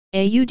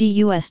AUD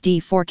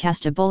USD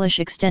forecast a bullish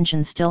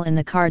extension still in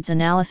the cards.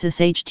 Analysis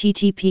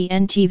http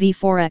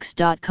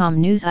ntvforex.com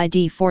News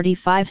ID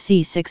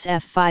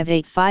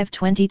 45C6F585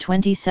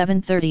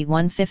 2027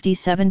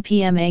 31:57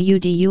 p.m.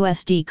 AUD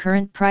USD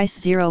current price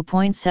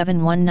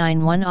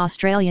 0.7191.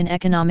 Australian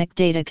economic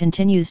data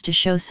continues to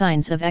show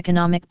signs of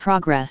economic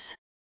progress.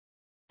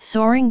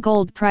 Soaring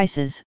gold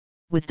prices,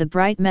 with the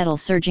bright metal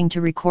surging to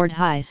record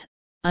highs,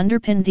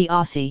 underpinned the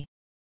Aussie.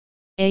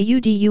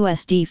 AUD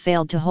USD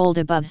failed to hold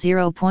above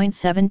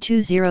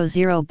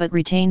 0.7200 but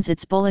retains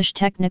its bullish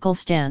technical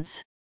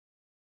stance.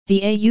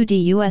 The AUD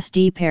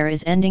USD pair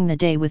is ending the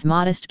day with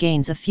modest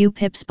gains a few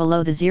pips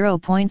below the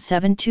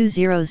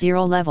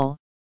 0.7200 level,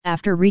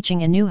 after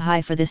reaching a new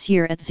high for this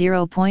year at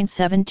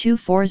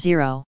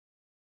 0.7240.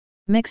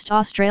 Mixed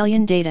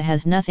Australian data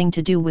has nothing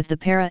to do with the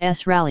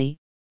pairâ's rally,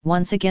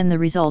 once again the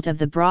result of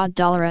the broad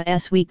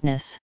dollarâ's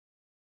weakness.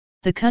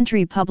 The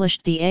country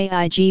published the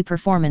AIG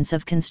Performance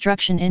of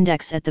Construction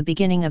Index at the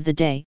beginning of the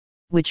day,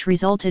 which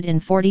resulted in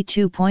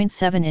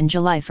 42.7 in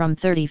July from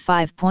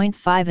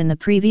 35.5 in the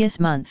previous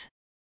month.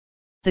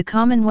 The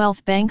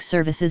Commonwealth Bank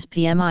Services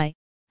PMI,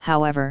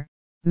 however,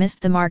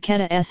 missed the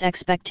market's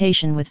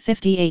expectation with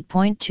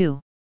 58.2.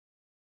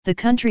 The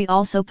country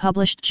also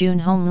published June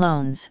home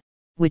loans,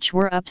 which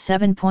were up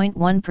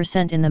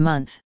 7.1% in the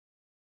month.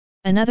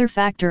 Another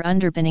factor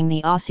underpinning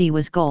the Aussie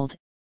was gold,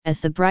 as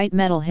the bright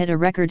metal hit a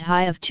record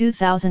high of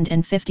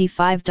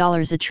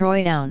 $2,055 a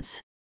troy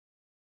ounce.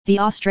 The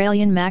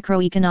Australian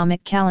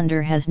macroeconomic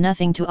calendar has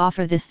nothing to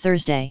offer this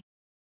Thursday.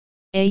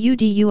 AUD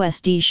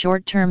USD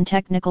short-term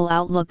technical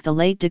outlook. The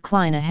late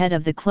decline ahead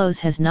of the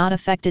close has not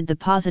affected the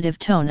positive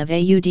tone of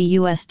AUD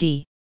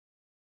USD.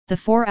 The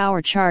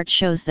 4-hour chart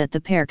shows that the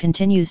pair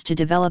continues to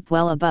develop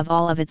well above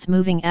all of its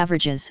moving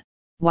averages,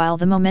 while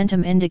the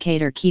momentum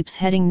indicator keeps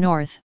heading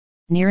north,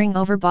 nearing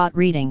overbought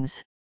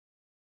readings.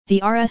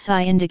 The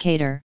RSI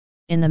indicator,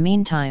 in the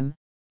meantime,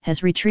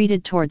 has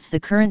retreated towards the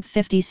current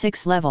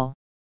 56 level.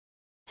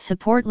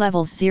 Support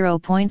levels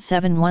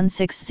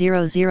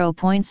 0.7160,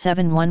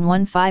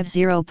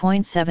 0.7115,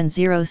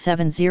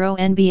 0.7070.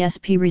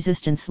 NBSP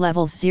resistance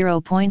levels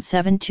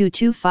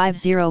 0.7225,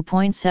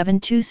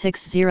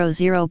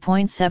 0.7260,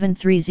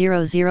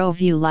 0.7300.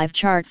 View live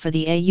chart for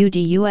the AUD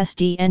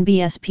USD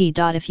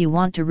NBSP. If you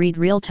want to read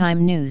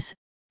real-time news,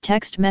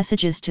 text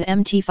messages to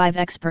MT5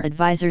 Expert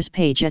Advisors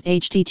page at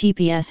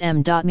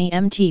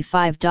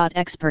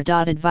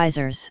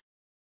https://m.me/mt5.expert.advisors.